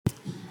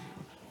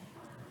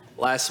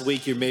Last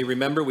week, you may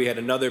remember, we had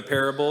another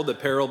parable, the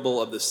parable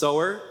of the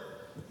sower.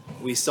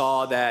 We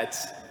saw that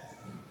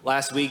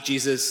last week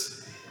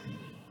Jesus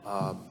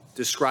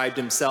described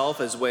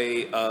himself as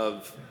way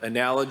of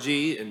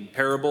analogy and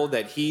parable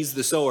that he's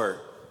the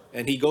sower.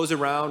 And he goes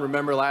around,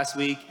 remember last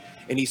week,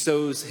 and he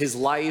sows his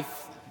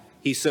life,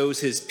 he sows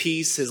his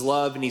peace, his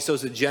love, and he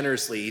sows it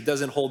generously. He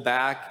doesn't hold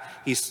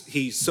back. He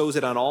sows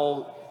it on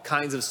all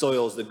kinds of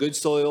soils, the good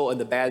soil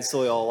and the bad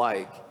soil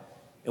alike.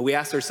 And we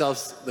asked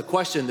ourselves the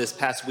question this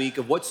past week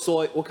of what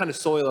kind of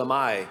soil am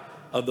I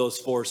of those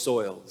four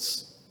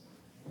soils?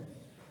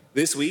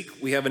 This week,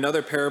 we have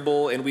another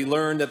parable, and we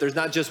learned that there's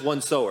not just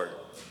one sower,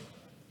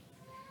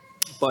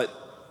 but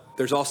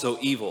there's also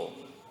evil.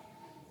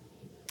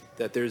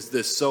 That there's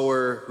this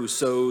sower who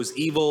sows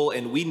evil,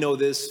 and we know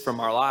this from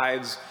our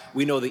lives.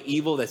 We know the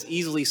evil that's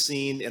easily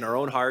seen in our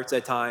own hearts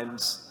at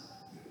times,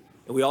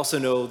 and we also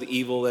know the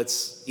evil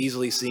that's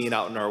easily seen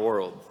out in our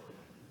world.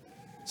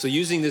 So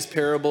using this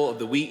parable of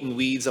the wheat and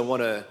weeds, I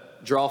want to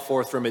draw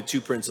forth from it two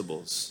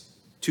principles,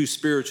 two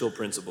spiritual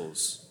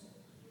principles.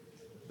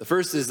 The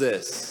first is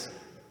this: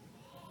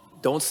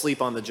 don't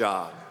sleep on the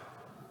job.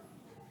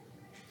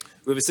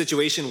 We have a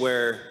situation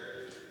where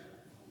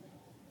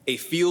a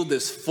field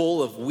is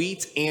full of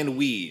wheat and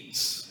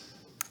weeds.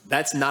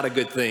 That's not a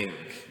good thing.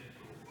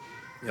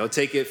 You know,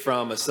 take it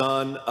from a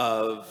son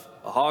of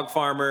a hog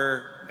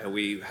farmer, and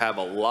we have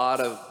a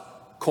lot of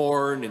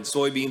corn and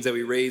soybeans that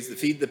we raise to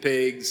feed the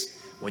pigs.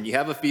 When you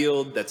have a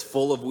field that's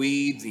full of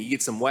weeds and you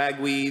get some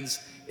wagweeds,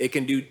 it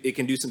can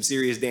do some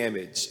serious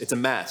damage. It's a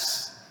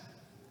mess.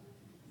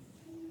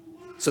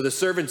 So the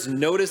servants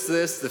notice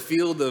this, the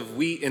field of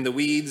wheat and the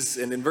weeds,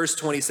 and in verse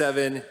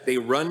 27, they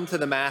run to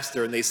the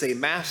master and they say,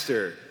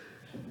 "Master,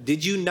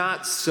 did you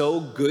not sow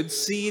good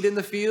seed in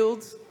the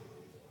field?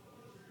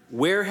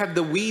 Where have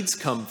the weeds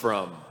come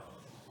from?"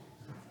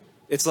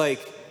 It's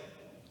like,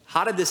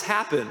 how did this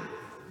happen?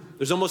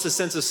 There's almost a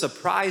sense of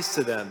surprise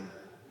to them.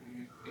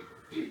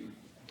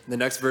 In the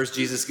next verse,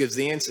 Jesus gives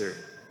the answer.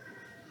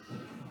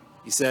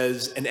 He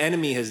says, "An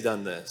enemy has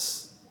done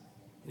this."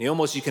 And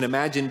you can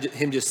imagine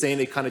him just saying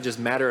it kind of just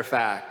matter of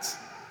fact.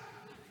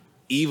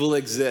 Evil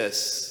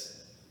exists.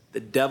 The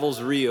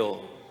devil's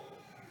real.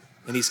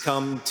 And he's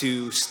come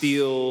to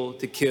steal,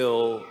 to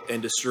kill,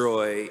 and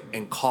destroy,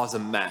 and cause a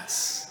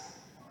mess.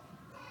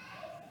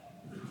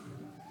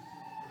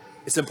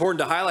 It's important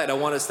to highlight. I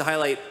want us to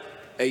highlight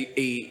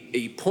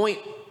a point,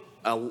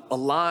 a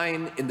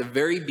line in the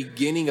very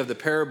beginning of the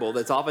parable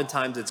that's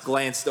oftentimes it's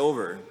glanced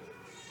over.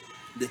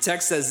 The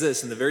text says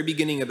this in the very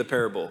beginning of the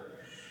parable: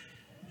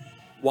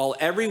 "While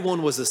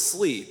everyone was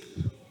asleep,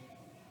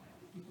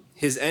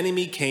 his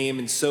enemy came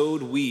and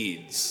sowed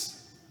weeds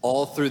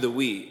all through the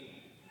wheat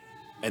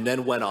and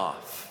then went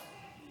off."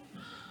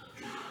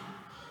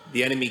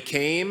 The enemy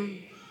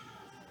came,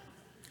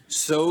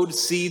 sowed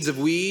seeds of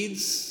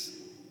weeds,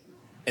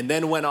 and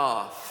then went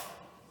off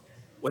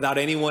without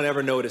anyone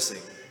ever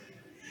noticing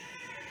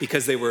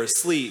because they were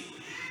asleep.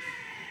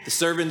 The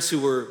servants who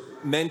were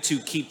meant to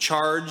keep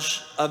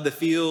charge of the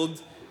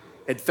field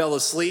had fell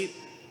asleep.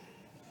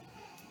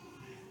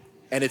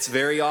 And it's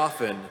very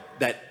often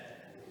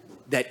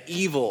that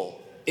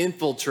evil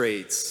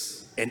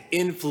infiltrates and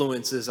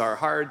influences our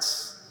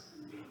hearts,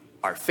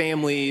 our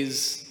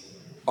families,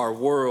 our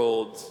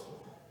world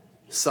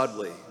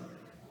subtly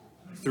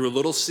through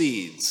little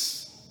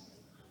seeds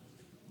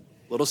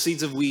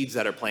of weeds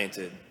that are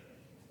planted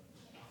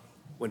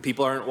when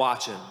people aren't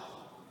watching,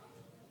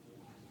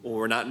 when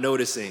we're not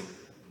noticing,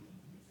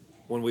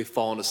 when we've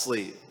fallen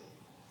asleep.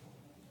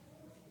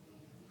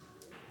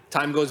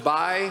 Time goes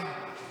by,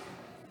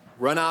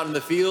 run out in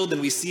the field,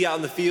 and we see out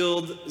in the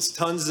field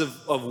tons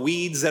of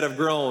weeds that have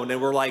grown,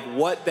 and we're like,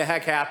 what the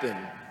heck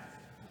happened?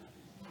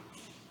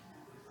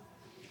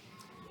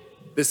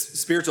 This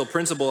spiritual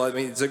principle, I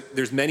mean,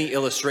 there's many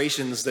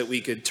illustrations that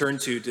we could turn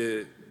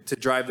to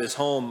drive this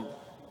home,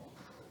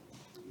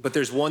 but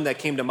there's one that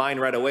came to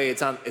mind right away.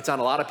 It's on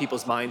a lot of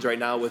people's minds right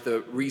now with a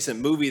recent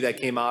movie that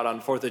came out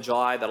on 4th of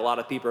July that a lot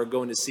of people are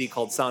going to see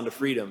called Sound of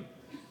Freedom.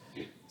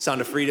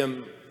 Sound of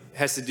Freedom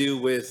has to do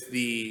with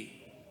the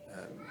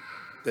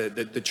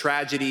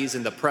tragedies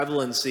and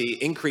the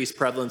increased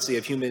prevalency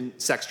of human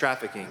sex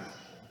trafficking.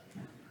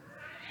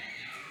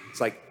 It's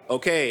like,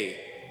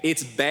 okay,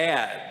 it's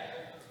bad.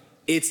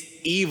 It's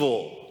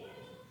evil.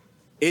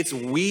 It's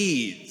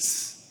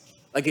weeds.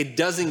 Like, it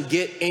doesn't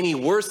get any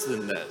worse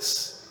than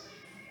this.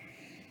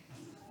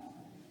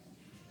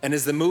 And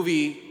as the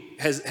movie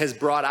has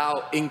brought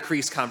out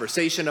increased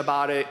conversation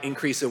about it,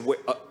 increased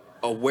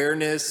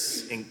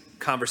awareness, and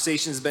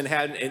conversations been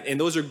had, and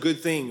those are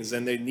good things,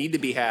 and they need to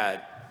be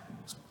had.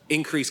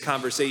 Increased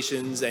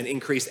conversations and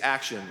increased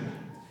action.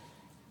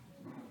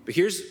 But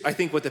here's, I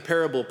think, what the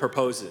parable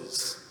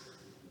proposes.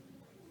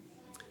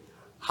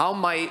 How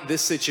might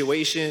this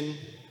situation,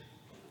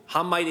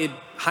 how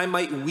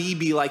might we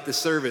be like the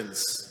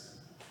servants,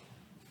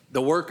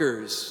 the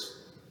workers,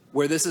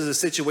 where this is a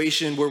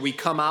situation where we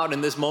come out in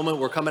this moment,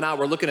 we're coming out,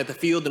 we're looking at the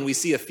field, and we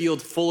see a field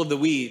full of the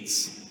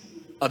weeds,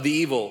 of the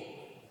evil,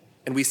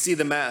 and we see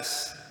the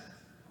mess.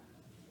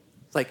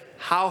 It's like,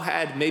 how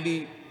had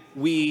maybe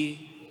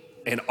we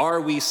and are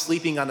we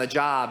sleeping on the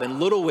job in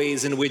little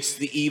ways in which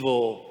the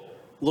evil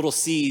little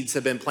seeds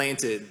have been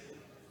planted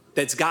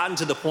that's gotten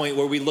to the point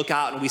where we look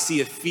out and we see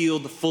a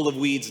field full of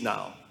weeds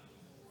now?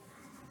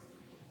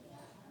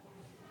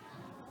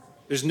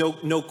 There's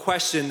no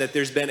question that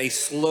there's been a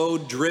slow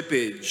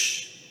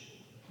drippage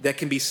that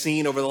can be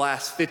seen over the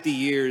last 50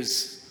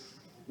 years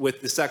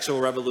with the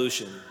sexual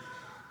revolution.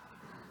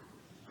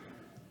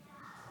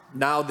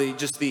 Now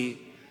the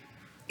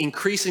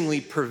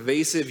increasingly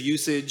pervasive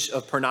usage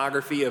of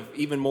pornography, of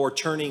even more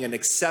turning an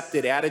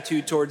accepted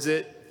attitude towards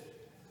it.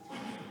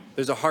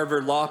 There's a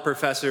Harvard law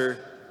professor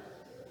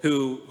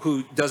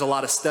who does a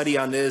lot of study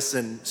on this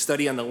and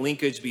study on the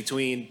linkage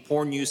between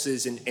porn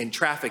uses and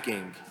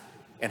trafficking,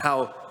 and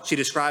how she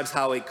describes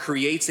how it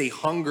creates a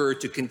hunger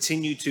to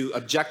continue to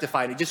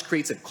objectify, and it just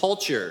creates a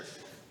culture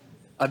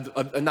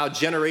of now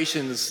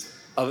generations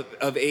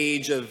of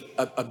age of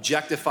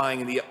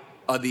objectifying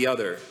the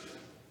other.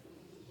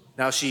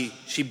 Now she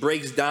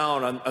breaks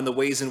down on the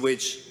ways in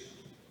which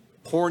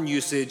porn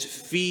usage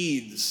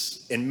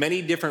feeds in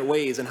many different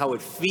ways and how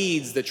it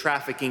feeds the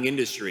trafficking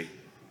industry.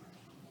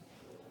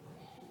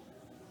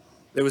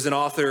 There was an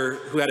author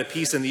who had a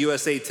piece in the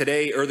USA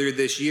Today earlier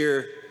this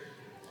year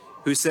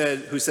who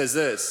says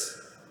this: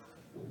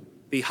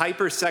 the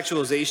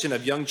hypersexualization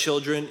of young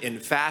children in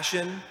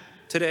fashion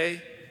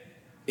today,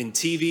 in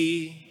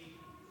TV,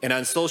 and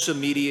on social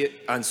media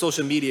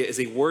is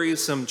a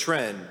worrisome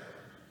trend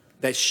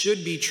that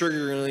should be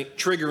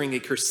triggering a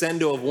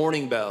crescendo of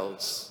warning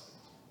bells.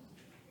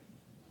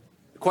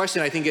 The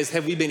question, I think, is,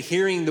 have we been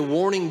hearing the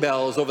warning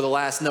bells over the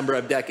last number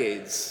of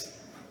decades?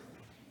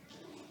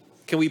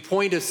 Can we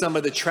point to some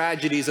of the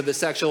tragedies of the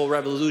sexual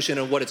revolution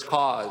and what it's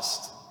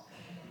caused?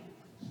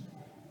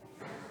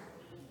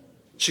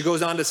 She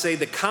goes on to say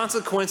the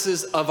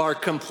consequences of our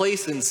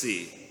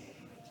complacency,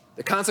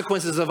 the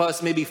consequences of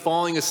us maybe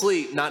falling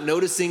asleep, not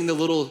noticing the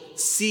little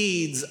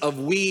seeds of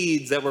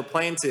weeds that were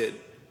planted.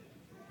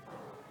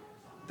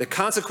 The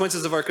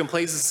consequences of our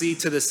complacency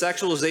to the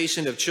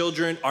sexualization of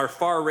children are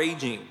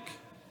far-ranging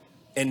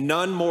and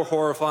none more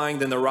horrifying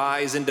than the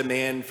rise in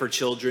demand for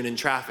children in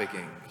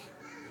trafficking.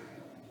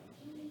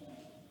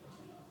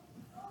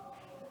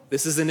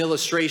 This is an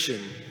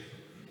illustration,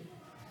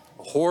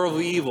 a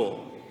horrible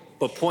evil,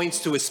 but points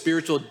to a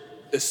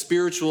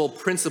spiritual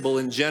principle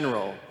in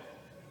general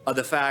of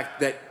the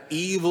fact that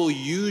evil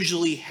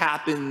usually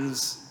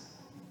happens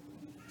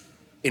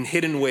in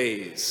hidden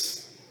ways.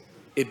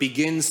 It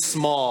begins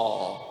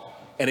small,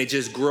 and it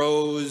just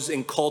grows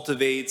and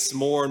cultivates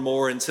more and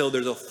more until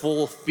there's a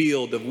full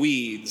field of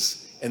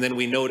weeds, and then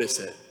we notice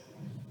it.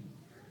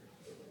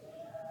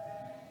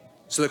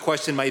 So the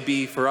question might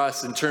be for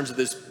us, in terms of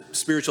this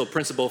spiritual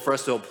principle for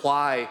us to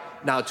apply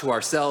now to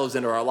ourselves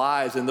and to our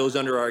lives and those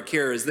under our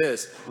care, is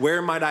this: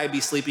 where might I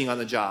be sleeping on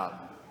the job?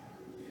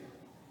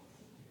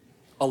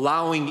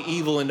 Allowing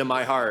evil into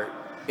my heart,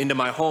 into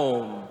my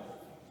home,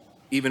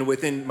 even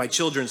within my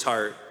children's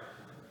heart.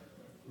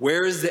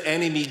 Where is the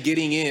enemy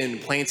getting in,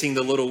 planting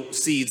the little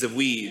seeds of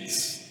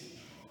weeds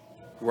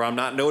where I'm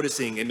not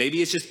noticing? And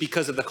maybe it's just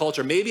because of the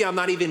culture. Maybe I'm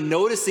not even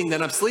noticing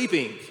that I'm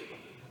sleeping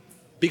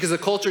because the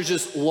culture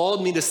just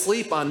lulled me to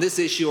sleep on this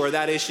issue or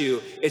that issue.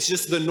 It's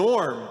just the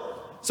norm.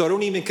 So I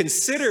don't even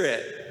consider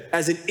it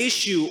as an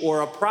issue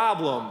or a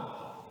problem.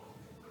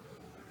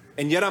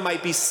 And yet I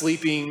might be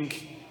sleeping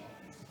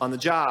on the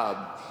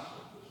job,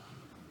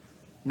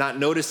 not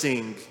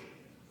noticing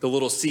the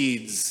little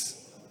seeds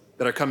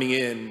that are coming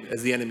in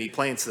as the enemy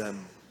plants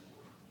them.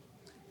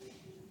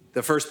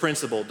 The first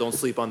principle, don't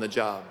sleep on the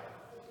job.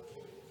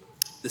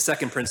 The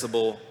second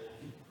principle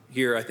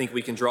here I think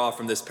we can draw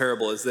from this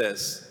parable is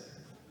this: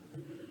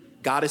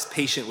 God is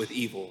patient with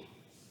evil.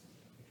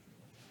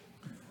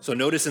 So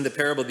notice in the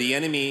parable, the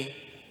enemy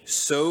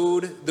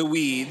sowed the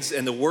weeds,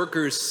 and the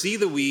workers see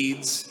the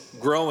weeds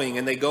growing,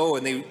 and they go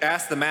and they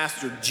ask the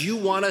master, do you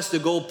want us to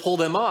go pull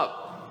them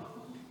up?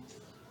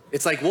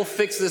 It's like, we'll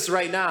fix this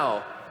right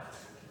now.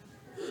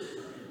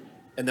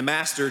 And the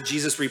master,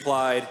 Jesus,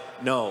 replied,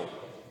 no.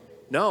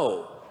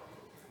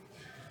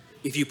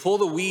 If you pull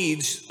the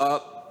weeds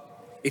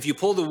up,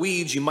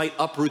 you might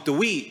uproot the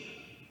wheat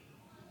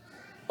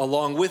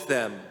along with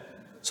them.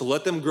 So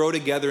let them grow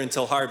together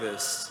until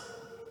harvest.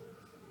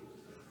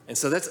 And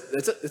so that's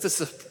a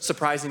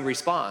surprising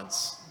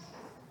response,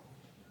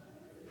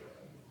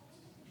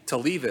 to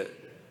leave it.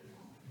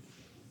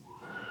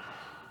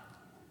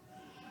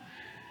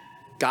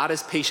 God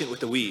is patient with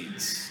the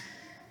weeds.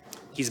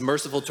 He's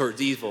merciful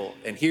towards evil.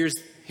 And here's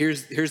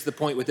the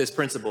point with this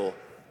principle.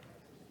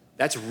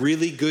 That's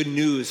really good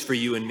news for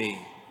you and me.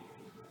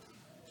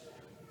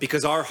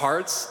 Because our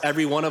hearts,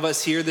 every one of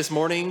us here this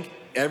morning,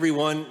 every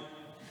one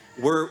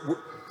of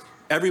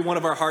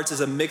our hearts is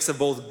a mix of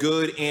both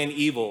good and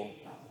evil.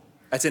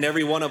 That's in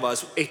every one of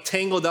us.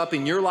 Tangled up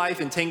in your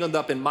life and tangled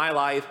up in my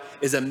life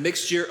is a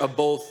mixture of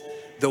both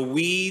the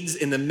weeds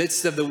in the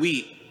midst of the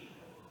wheat.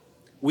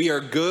 We are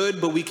good,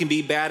 but we can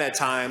be bad at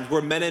times.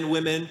 We're men and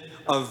women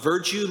of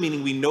virtue,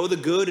 meaning we know the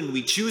good and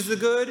we choose the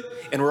good.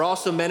 And we're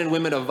also men and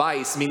women of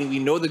vice, meaning we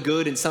know the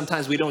good and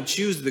sometimes we don't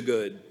choose the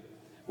good.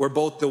 We're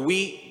both the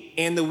wheat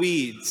and the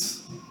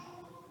weeds.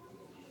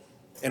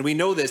 And we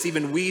know this,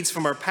 even weeds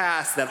from our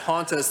past that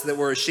haunt us, that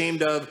we're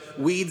ashamed of,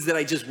 weeds that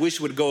I just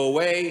wish would go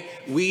away,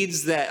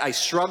 weeds that I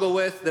struggle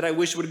with that I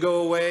wish would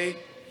go away.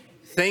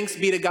 Thanks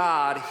be to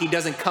God, he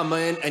doesn't come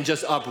in and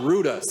just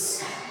uproot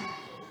us,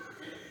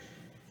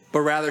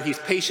 but rather he's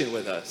patient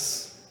with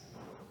us.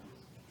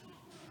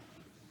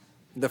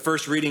 The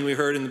first reading we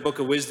heard in the book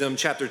of Wisdom,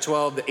 chapter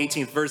 12, the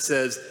 18th verse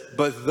says,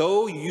 "But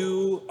though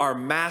you are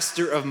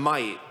master of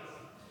might,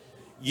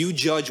 you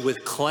judge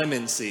with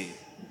clemency,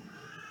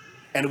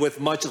 and with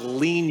much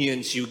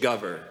lenience you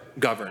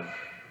govern."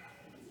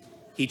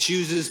 He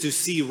chooses to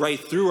see right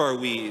through our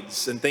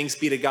weeds, and thanks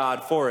be to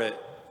God for it.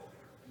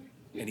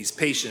 And he's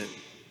patient.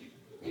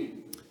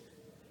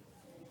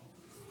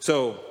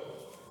 So,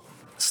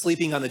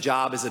 sleeping on the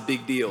job is a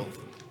big deal.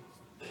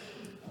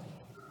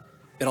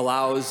 It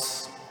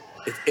allows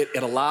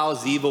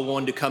the evil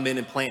one to come in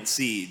and plant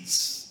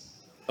seeds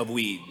of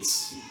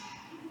weeds.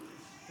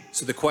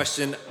 So the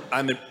question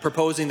I'm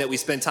proposing that we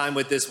spend time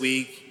with this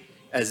week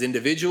as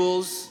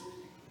individuals,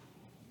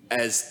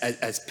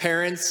 as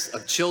parents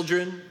of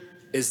children,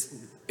 is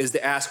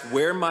to ask,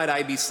 where might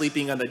I be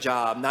sleeping on the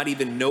job, not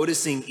even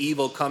noticing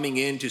evil coming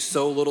in to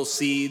sow little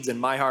seeds in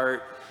my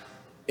heart,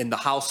 in the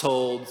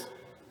household,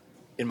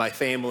 in my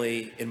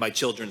family, in my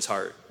children's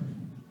heart.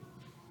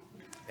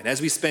 And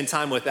as we spend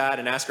time with that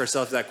and ask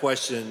ourselves that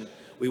question,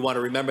 we want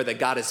to remember that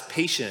God is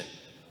patient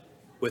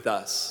with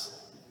us.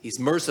 He's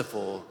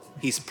merciful.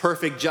 He's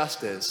perfect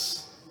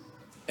justice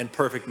and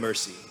perfect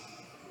mercy.